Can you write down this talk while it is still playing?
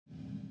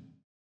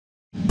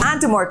On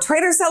to more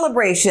trader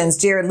celebrations.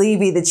 Jared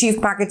Levy, the chief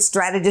market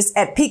strategist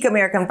at Peak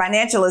American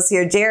Financial, is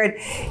here. Jared,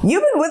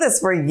 you've been with us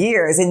for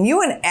years, and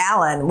you and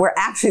Alan were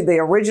actually the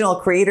original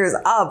creators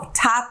of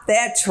Top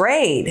That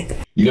Trade.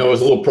 You know, it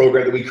was a little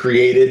program that we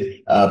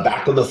created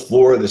back on the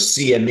floor of the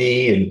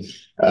CME,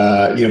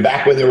 and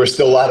back when there was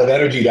still a lot of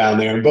energy down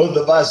there. And both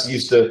of us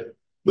used to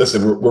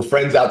listen. We're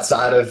friends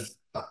outside of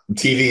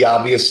TV,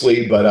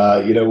 obviously,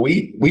 but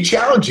we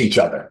challenge each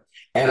other.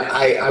 And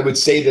I would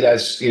say that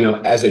as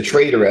a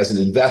trader, as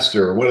an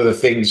investor, one of the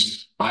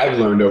things I've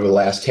learned over the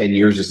last 10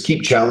 years is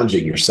keep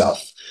challenging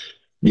yourself.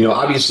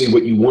 Obviously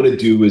what you want to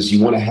do is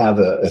you want to have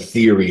a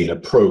theory, an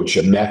approach,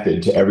 a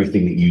method to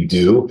everything that you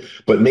do,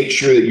 but make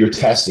sure that you're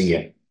testing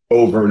it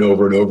over and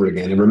over and over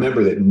again. And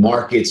remember that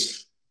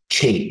markets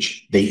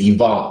change, they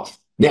evolve.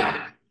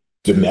 Now,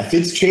 do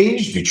methods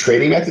change? Do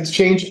trading methods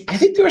change? I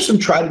think there are some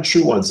tried and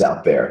true ones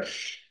out there.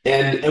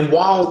 And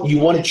while you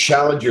want to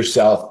challenge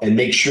yourself and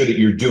make sure that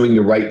you're doing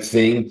the right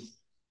thing,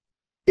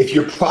 if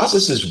your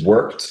process has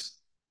worked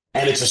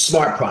and it's a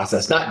smart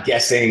process, not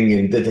guessing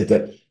and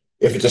if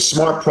it's a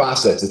smart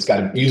process,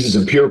 uses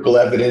empirical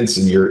evidence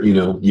and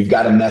you've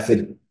got a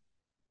method,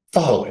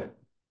 follow it.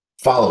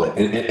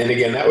 And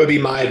again, that would be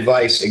my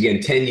advice. Again,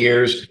 10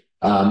 years.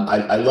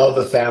 I love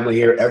the family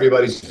here.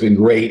 Everybody's been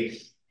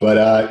great.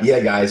 But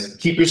yeah, guys,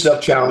 keep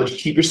yourself challenged,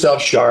 keep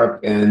yourself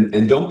sharp,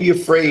 and don't be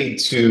afraid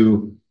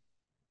to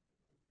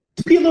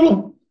be a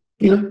little,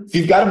 if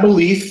you've got a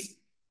belief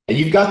and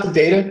you've got the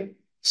data,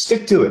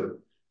 stick to it.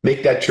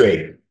 Make that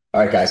trade.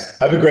 All right, guys,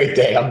 have a great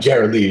day. I'm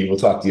Jared Levy. We'll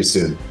talk to you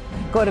soon.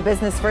 Go to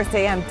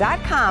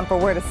businessfirstam.com for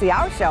where to see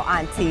our show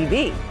on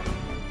TV.